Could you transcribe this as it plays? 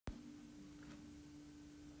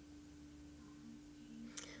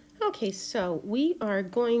Okay, so we are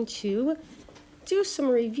going to do some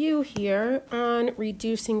review here on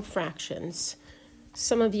reducing fractions.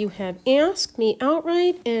 Some of you have asked me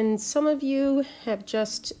outright, and some of you have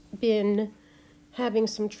just been having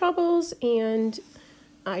some troubles, and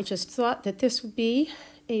I just thought that this would be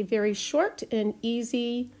a very short and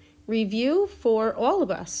easy review for all of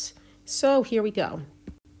us. So here we go.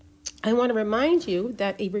 I want to remind you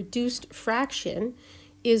that a reduced fraction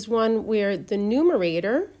is one where the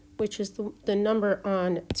numerator, which is the number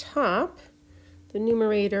on top, the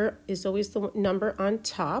numerator is always the number on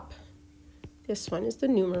top. This one is the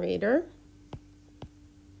numerator.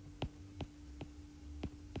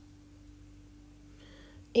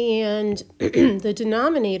 And the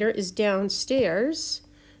denominator is downstairs.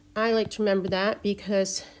 I like to remember that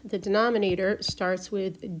because the denominator starts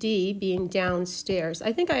with D being downstairs.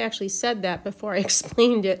 I think I actually said that before I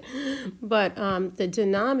explained it, but the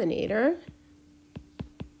denominator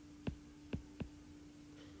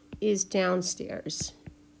is downstairs.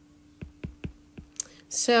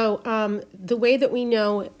 So the way that we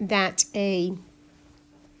know that a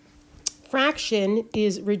fraction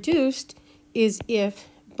is reduced is if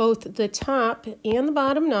both the top and the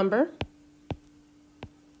bottom number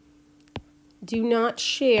do not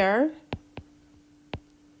share.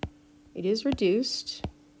 It is reduced.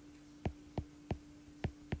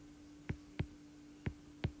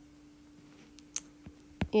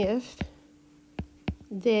 If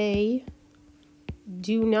they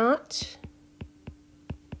do not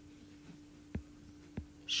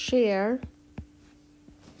share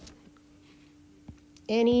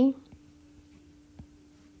any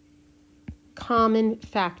common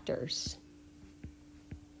factors.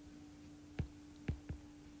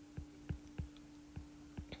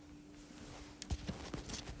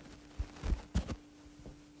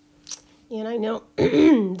 And I know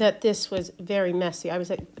that this was very messy. I was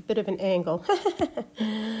at a bit of an angle.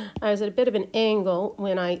 I was at a bit of an angle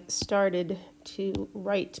when I started to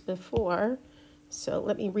write before. So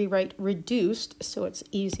let me rewrite reduced so it's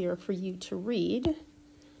easier for you to read,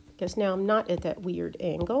 because now I'm not at that weird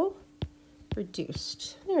angle.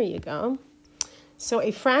 Reduced. There you go. So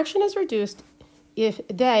a fraction is reduced if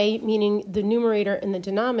they, meaning the numerator and the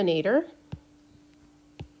denominator,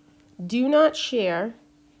 do not share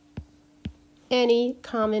any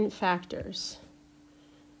common factors.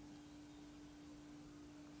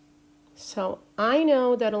 So I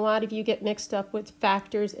know that a lot of you get mixed up with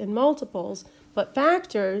factors and multiples, but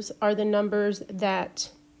factors are the numbers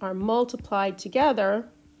that are multiplied together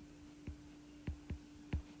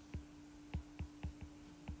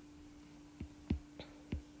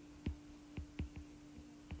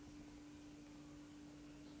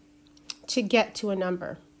to get to a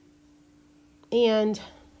number. And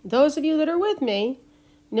those of you that are with me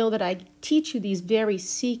know that I teach you these very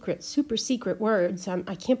secret, super secret words.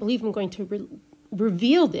 I can't believe I'm going to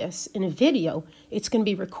reveal this in a video. It's going to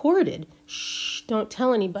be recorded. Shh, don't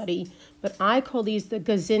tell anybody. But I call these the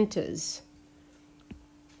gazintas.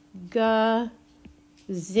 Gazintas.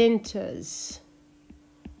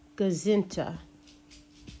 Gazinta.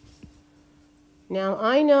 Now,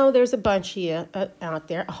 I know there's a bunch of you out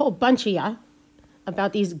there, a whole bunch of you,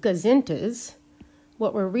 about these gazintas.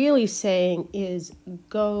 What we're really saying is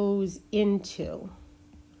goes into.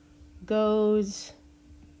 Goes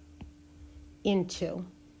into.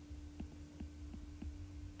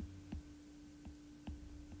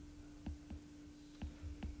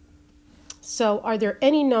 So are there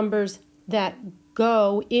any numbers that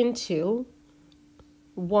go into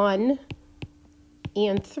 1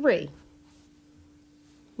 and 3?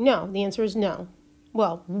 No, the answer is no.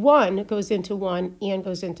 Well, 1 goes into 1 and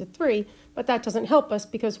goes into 3, but that doesn't help us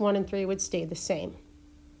because 1 and 3 would stay the same.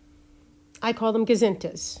 I call them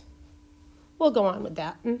gazintas. We'll go on with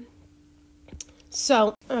that.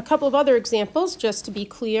 So a couple of other examples, just to be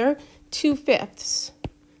clear. 2/5.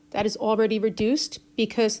 That is already reduced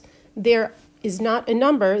because there is not a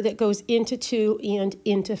number that goes into 2 and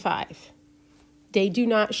into 5. They do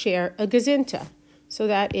not share a gazinta, so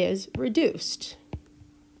that is reduced.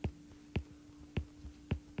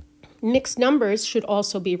 Mixed numbers should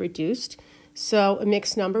also be reduced. So a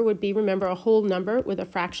mixed number would be, remember, a whole number with a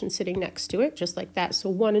fraction sitting next to it, just like that. So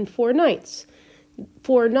 1 and 4/9.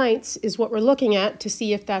 4/9 is what we're looking at to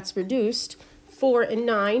see if that's reduced. 4 and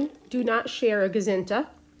 9 do not share a gazinta,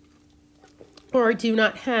 or do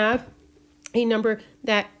not have a number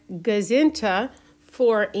that gazinta.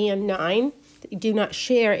 4 and 9 do not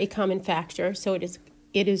share a common factor, so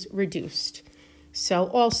it is reduced. So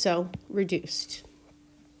also reduced.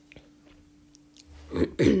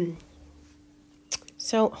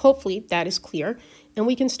 So hopefully that is clear, and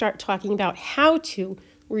we can start talking about how to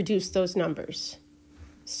reduce those numbers.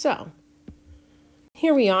 So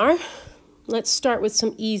here we are. Let's start with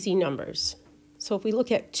some easy numbers. So if we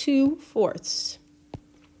look at 2/4.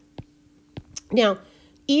 Now,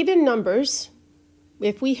 even numbers,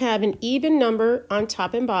 if we have an even number on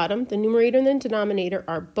top and bottom, the numerator and the denominator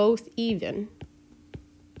are both even.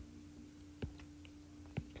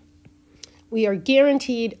 We are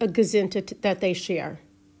guaranteed a gazinta that they share.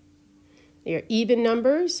 They are even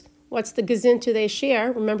numbers. What's the gazinta they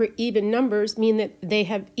share? Remember, even numbers mean that they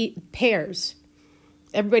have pairs.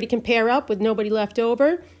 Everybody can pair up with nobody left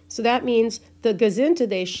over. So that means the gazinta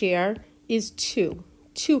they share is 2.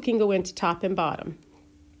 2 can go into top and bottom.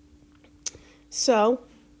 So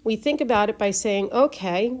we think about it by saying,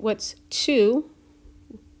 okay, what's 2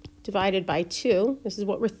 divided by 2? This is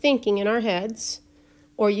what we're thinking in our heads.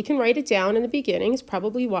 Or you can write it down in the beginning. It's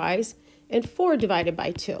probably wise. And 4 divided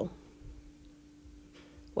by 2.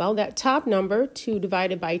 Well, that top number, 2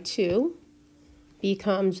 divided by 2,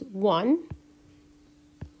 becomes 1.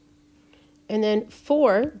 And then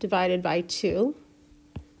 4 divided by 2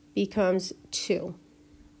 becomes 2.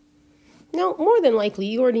 Now, more than likely,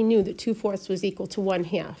 you already knew that 2/4 was equal to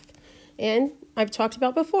 1/2. And I've talked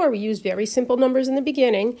about before, we use very simple numbers in the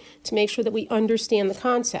beginning to make sure that we understand the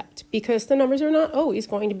concept, because the numbers are not always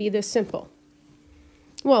going to be this simple.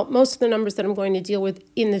 Well, most of the numbers that I'm going to deal with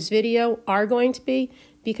in this video are going to be,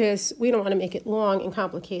 because we don't want to make it long and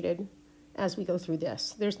complicated as we go through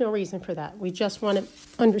this. There's no reason for that. We just want to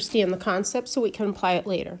understand the concept so we can apply it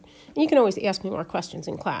later. And you can always ask me more questions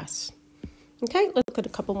in class. Okay, let's look at a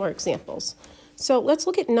couple more examples. So let's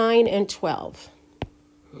look at 9 and 12.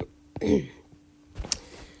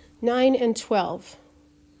 9 and 12.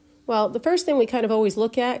 Well, the first thing we kind of always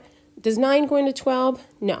look at, does 9 go into 12?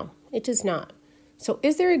 No, it does not. So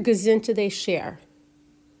is there a gazinta they share?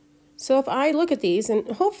 So if I look at these, and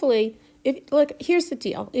hopefully, look, here's the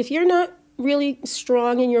deal. If you're not really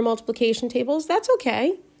strong in your multiplication tables, that's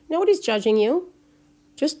okay. Nobody's judging you.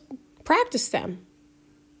 Just practice them.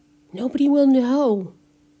 Nobody will know.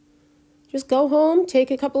 Just go home, take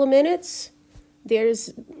a couple of minutes.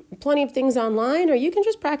 There's plenty of things online, or you can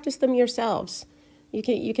just practice them yourselves. You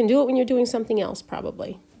can do it when you're doing something else,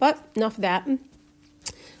 probably. But enough of that.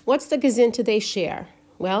 What's the gazinta they share?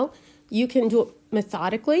 Well, you can do it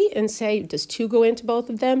methodically and say, does 2 go into both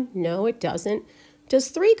of them? No, it doesn't. Does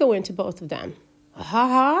 3 go into both of them?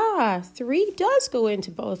 Ha! 3 does go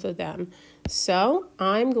into both of them. So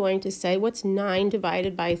I'm going to say, what's 9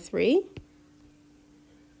 divided by 3?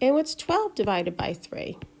 And what's 12 divided by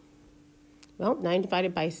 3? Well, 9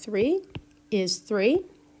 divided by 3 is 3.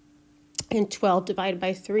 And 12 divided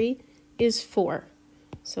by 3 is 4.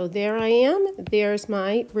 So there I am. There's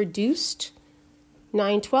my reduced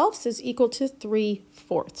 9/12 is equal to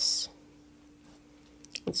 3/4.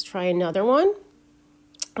 Let's try another one.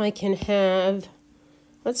 I can have,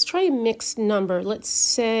 let's try a mixed number. Let's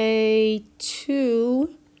say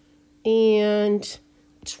 2 and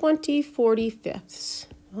 20/45.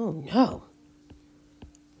 Oh no.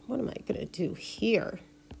 What am I going to do here?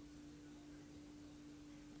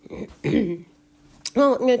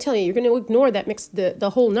 Well, I'm going to tell you, you're going to ignore that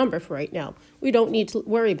the whole number for right now. We don't need to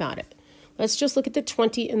worry about it. Let's just look at the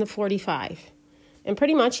 20 and the 45. And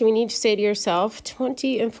pretty much you need to say to yourself,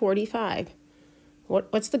 20 and 45.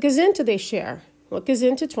 What's the gazinta they share? What goes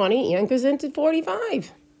into 20 and goes into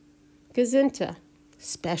 45? Gazinta.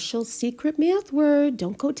 Special secret math word.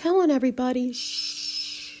 Don't go telling everybody.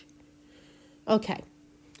 Shh. Okay.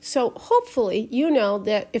 So hopefully you know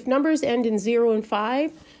that if numbers end in 0 and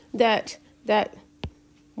 5, that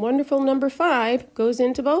wonderful number 5 goes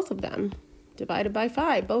into both of them. Divided by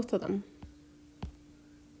 5, both of them.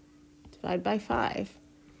 Divided by 5.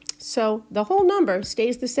 So the whole number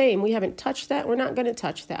stays the same. We haven't touched that. We're not going to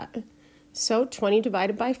touch that. So 20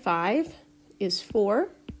 divided by 5 is 4.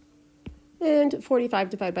 And 45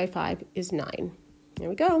 divided by 5 is 9. There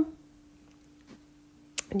we go.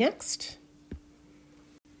 Next.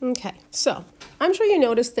 Okay, so I'm sure you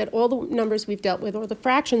noticed that all the numbers we've dealt with, or the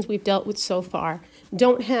fractions we've dealt with so far,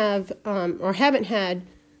 don't have or haven't had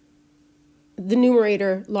the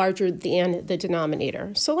numerator larger than the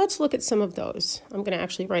denominator. So let's look at some of those. I'm going to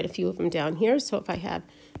actually write a few of them down here. So if I have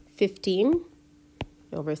 15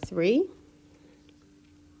 over 3,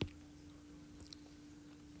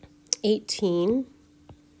 18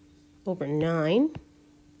 over 9,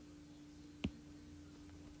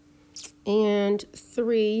 and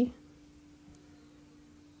 3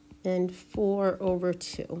 and 4 over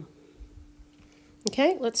 2.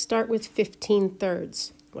 Okay, let's start with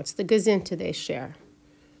 15/3. What's the gazinta they share?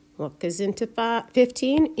 What goes into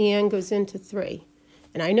 15 and goes into 3?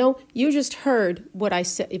 And I know you just heard what I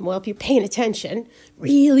said. Well, if you're paying attention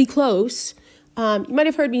really close, you might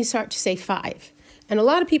have heard me start to say 5. And a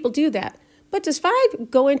lot of people do that. But does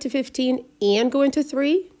 5 go into 15 and go into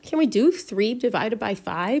 3? Can we do 3 divided by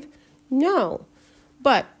 5? No.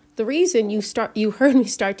 But the reason you heard me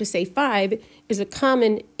start to say 5 is a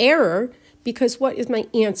common error, because what is my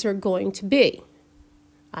answer going to be?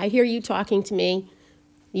 I hear you talking to me.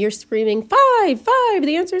 You're screaming, 5, 5,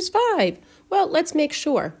 the answer is 5. Well, let's make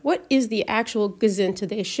sure. What is the actual Gesindte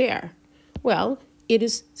they share? Well, it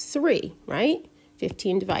is 3, right?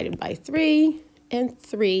 15 divided by 3 and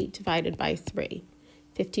 3 divided by 3.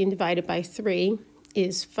 15 divided by 3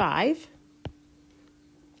 is 5.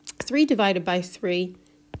 3 divided by 3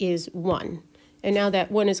 is 1. And now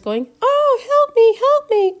that 1 is going, oh, help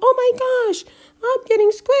me, oh my gosh, I'm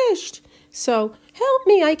getting squished. So help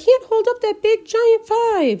me, I can't hold up that big giant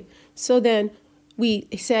 5. So then we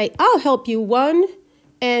say, I'll help you 1.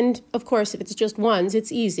 And of course, if it's just ones,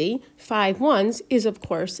 it's easy. 5 ones is of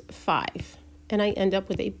course 5. And I end up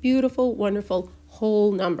with a beautiful, wonderful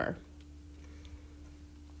whole number.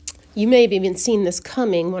 You may have even seen this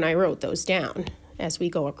coming when I wrote those down as we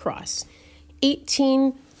go across.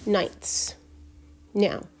 18/9.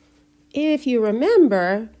 Now, if you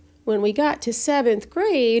remember, when we got to 7th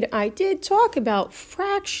grade, I did talk about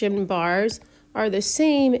fraction bars are the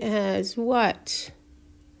same as what?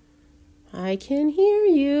 I can hear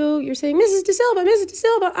you. You're saying, Mrs. De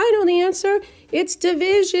Silva, I know the answer. It's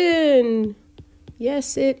division.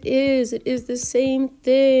 Yes, it is. It is the same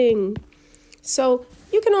thing. So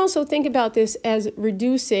you can also think about this as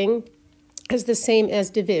reducing as the same as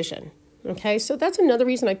division. Okay, so that's another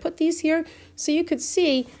reason I put these here. So you could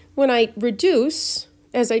see when I reduce,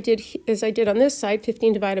 as I did on this side,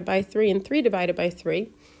 15 divided by 3 and 3 divided by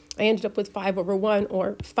 3, I ended up with 5 over 1,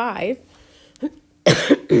 or 5.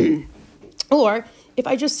 Or if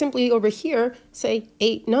I just simply over here say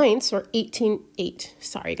 8/9 or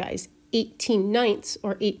 18/9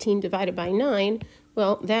 or 18 divided by 9,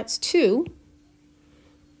 well, that's 2.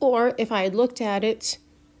 Or if I had looked at it,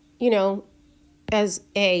 as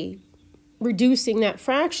a reducing that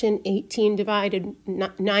fraction, 18 divided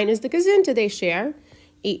 9 is the Gesindte they share.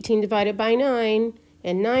 18 divided by 9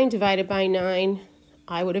 and 9 divided by 9,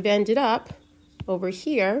 I would have ended up over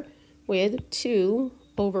here with 2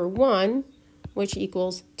 over 1, which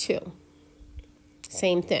equals 2.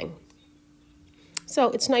 Same thing.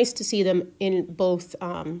 So it's nice to see them in both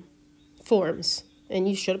forms. And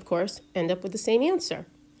you should, of course, end up with the same answer.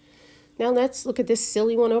 Now let's look at this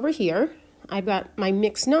silly one over here. I've got my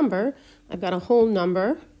mixed number. I've got a whole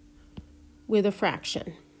number with a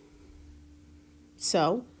fraction.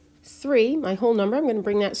 So 3, my whole number, I'm going to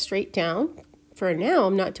bring that straight down. For now,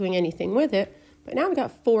 I'm not doing anything with it. But now I've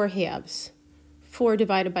got 4 halves. 4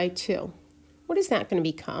 divided by 2. What is that going to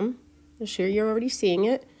become? I'm sure you're already seeing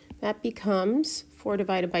it. That becomes 4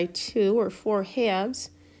 divided by 2, or 4 halves,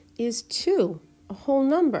 is 2, a whole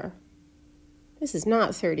number. This is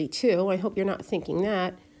not 32. I hope you're not thinking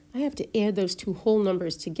that. I have to add those 2 whole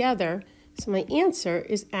numbers together, so my answer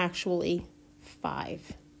is actually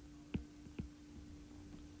 5.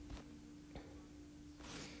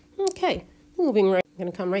 Okay, moving right, I'm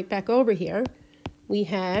going to come right back over here. We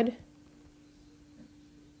had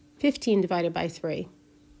 15 divided by 3.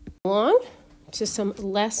 Along to some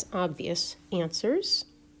less obvious answers.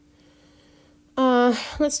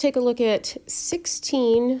 Let's take a look at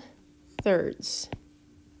 16 thirds.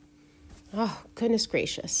 Oh, goodness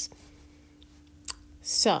gracious.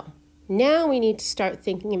 So now we need to start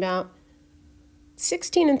thinking about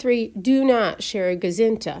 16 and 3 do not share a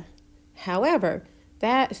Gesindte. However,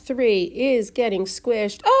 that 3 is getting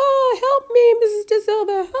squished. Oh, help me, Mrs. De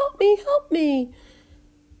Silva, help me, help me.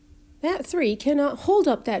 That 3 cannot hold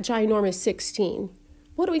up that ginormous 16.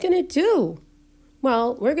 What are we going to do?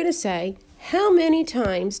 Well, we're going to say, how many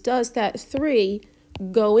times does that 3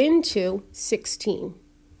 go into 16?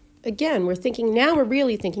 Again, we're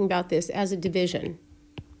really thinking about this as a division.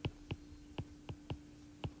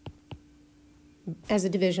 As a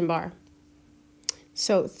division bar.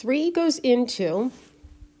 So 3 goes into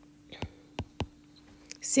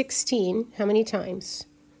 16, how many times?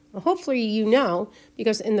 Well, hopefully you know,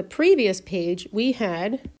 because in the previous page we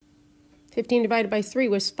had 15 divided by 3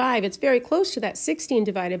 was 5. It's very close to that 16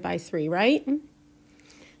 divided by 3, right?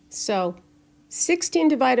 So 16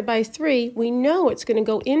 divided by 3, we know it's going to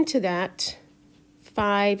go into that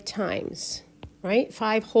 5 times, right?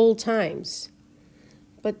 5 whole times.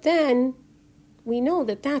 But then we know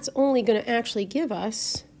that that's only going to actually give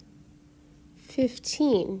us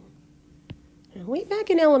 15. Now, way back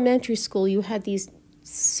in elementary school, you had these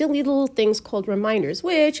silly little things called reminders,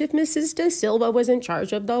 which if Mrs. De Silva was in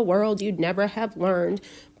charge of the world, you'd never have learned.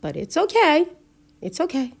 But it's okay. It's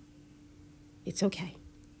okay. It's okay.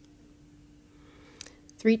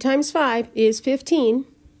 3 times 5 is 15.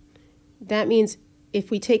 That means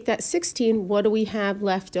if we take that 16, what do we have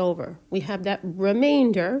left over? We have that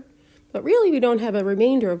remainder, but really we don't have a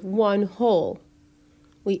remainder of 1 whole.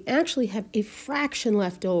 We actually have a fraction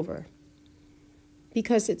left over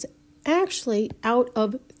because it's actually out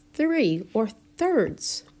of 3 or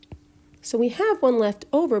thirds. So we have 1 left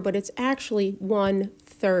over, but it's actually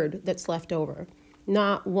 1/3 that's left over,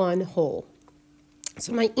 not 1 whole.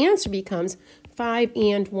 So my answer becomes 5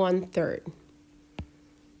 and 1/3.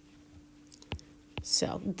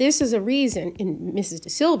 So this is a reason in Mrs. De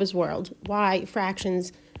Silva's world why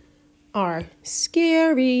fractions are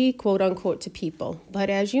scary, quote unquote, to people. But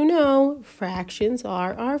as you know, fractions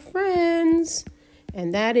are our friends.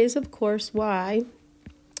 And that is, of course, why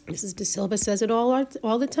Mrs. De Silva says it all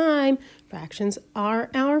the time. Fractions are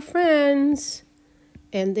our friends.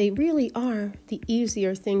 And they really are the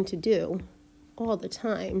easier thing to do all the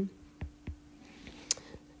time.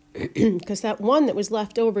 Because that 1 that was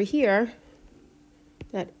left over here,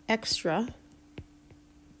 that extra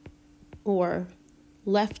or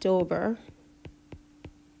leftover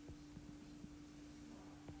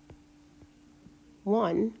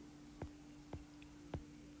 1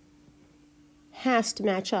 has to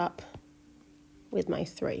match up with my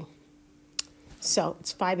 3. So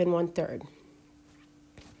it's 5 and 1/3.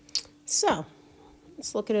 So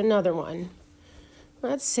let's look at another one.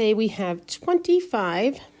 Let's say we have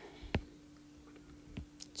 25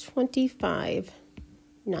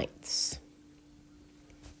 ninths.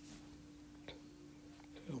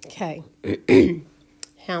 Okay.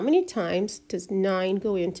 How many times does 9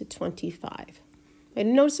 go into 25? I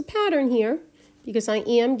notice a pattern here because I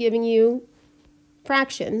am giving you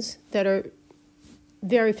fractions that are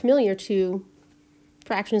very familiar to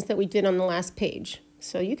fractions that we did on the last page.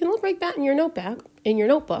 So you can look right back in your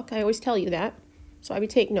notebook. I always tell you that. So I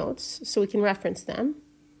would take notes so we can reference them.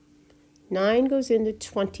 9 goes into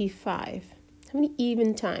 25. How many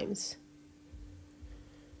even times?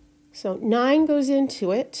 So 9 goes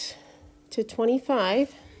into it to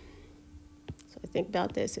 25. So I think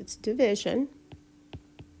about this. It's division,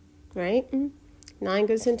 right? 9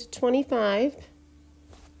 goes into 25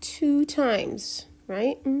 2 times,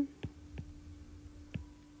 right?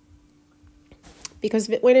 Because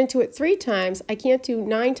if it went into it 3 times, I can't do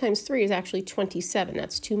 9 times 3 is actually 27.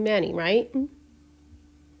 That's too many, right?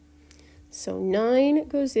 So 9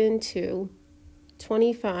 goes into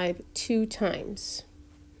 25 2 times.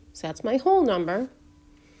 So that's my whole number.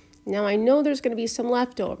 Now I know there's going to be some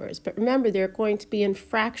leftovers, but remember they're going to be in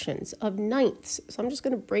fractions of ninths. So I'm just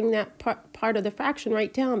going to bring that part of the fraction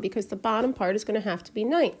right down because the bottom part is going to have to be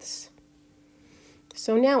ninths.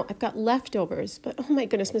 So now I've got leftovers, but oh my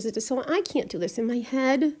goodness, Mrs. De Silva, I can't do this in my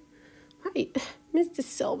head. Right, Ms. De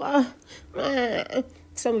Silva.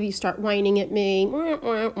 Some of you start whining at me.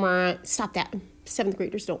 Stop that. 7th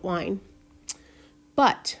graders don't whine.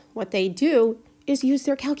 But what they do is use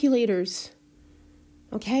their calculators.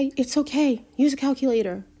 Okay? It's okay. Use a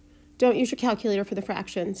calculator. Don't use your calculator for the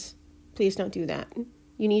fractions. Please don't do that.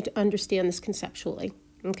 You need to understand this conceptually.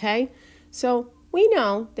 Okay? So we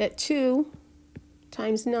know that 2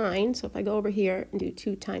 times 9, so if I go over here and do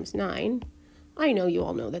 2 times 9, I know you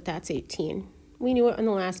all know that that's 18. We knew it on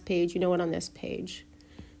the last page. You know it on this page.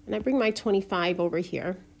 And I bring my 25 over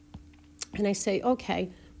here. And I say, okay,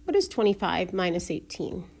 what is 25 minus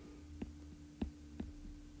 18?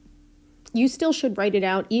 You still should write it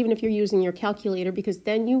out even if you're using your calculator because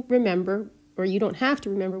then you remember, or you don't have to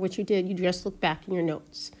remember what you did. You just look back in your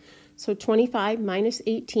notes. So 25 minus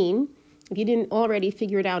 18, if you didn't already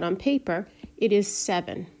figure it out on paper, it is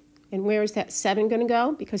 7. And where is that 7 going to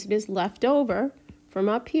go? Because it is left over from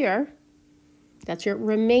up here. That's your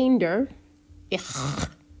remainder. Ugh.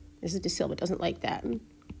 Mrs. De Silva doesn't like that.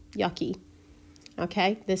 Yucky.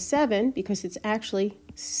 Okay, the 7, because it's actually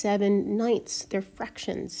 7 ninths. They're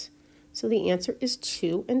fractions. So the answer is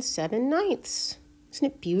 2 and 7 ninths. Isn't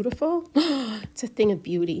it beautiful? It's a thing of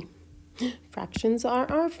beauty. Fractions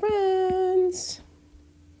are our friends.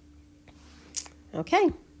 Okay,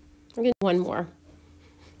 we're going to do one more.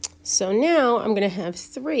 So now I'm going to have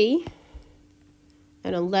 3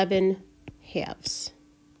 and 11 halves.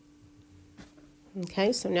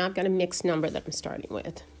 Okay, so now I've got a mixed number that I'm starting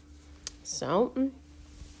with. So I'm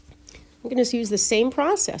going to use the same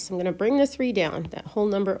process. I'm going to bring the 3 down, that whole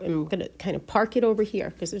number, and I'm going to kind of park it over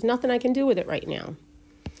here because there's nothing I can do with it right now.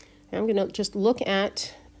 And I'm going to just look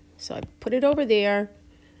at, so I put it over there,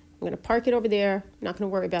 going to park it over there. I'm not going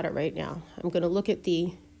to worry about it right now. I'm going to look at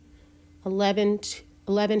the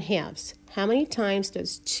 11 halves. How many times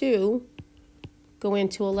does 2 go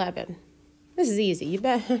into 11? This is easy.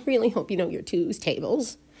 I really hope you know your 2's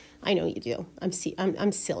tables. I know you do. I'm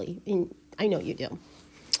silly. I know you do.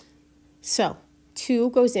 So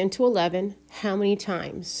 2 goes into 11 how many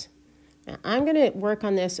times? Now, I'm going to work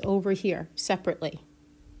on this over here separately.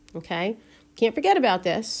 Okay? Can't forget about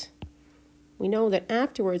this. We know that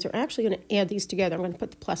afterwards we're actually going to add these together. I'm going to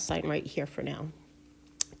put the plus sign right here for now.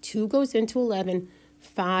 2 goes into 11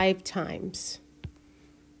 5 times.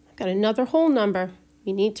 I've got another whole number.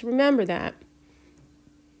 You need to remember that.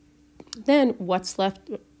 Then what's left?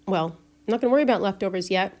 Well, I'm not going to worry about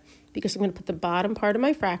leftovers yet because I'm going to put the bottom part of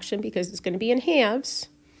my fraction because it's going to be in halves.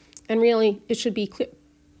 And really, it should be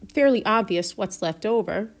fairly obvious what's left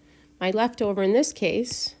over. My leftover in this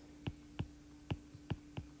case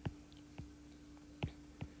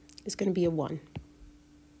is going to be a 1.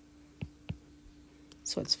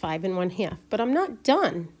 So it's 5 1/2. But I'm not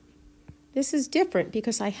done. This is different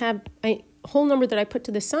because I have a whole number that I put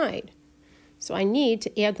to the side. So I need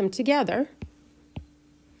to add them together.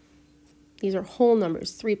 These are whole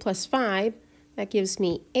numbers. 3 plus 5, that gives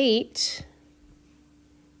me 8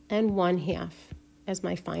 1/2 as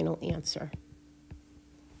my final answer.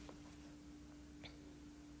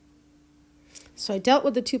 So I dealt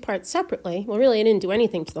with the 2 parts separately. Well, really, I didn't do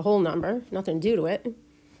anything to the whole number. Nothing to do to it.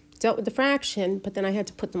 Dealt with the fraction, but then I had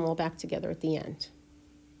to put them all back together at the end.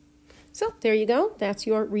 So there you go. That's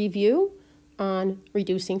your review on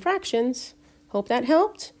reducing fractions. Hope that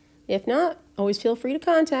helped. If not, always feel free to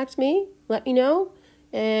contact me. Let me know.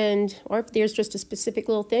 Or if there's just a specific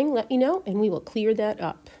little thing, let me know, and we will clear that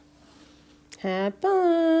up. Have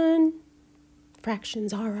fun.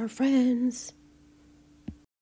 Fractions are our friends.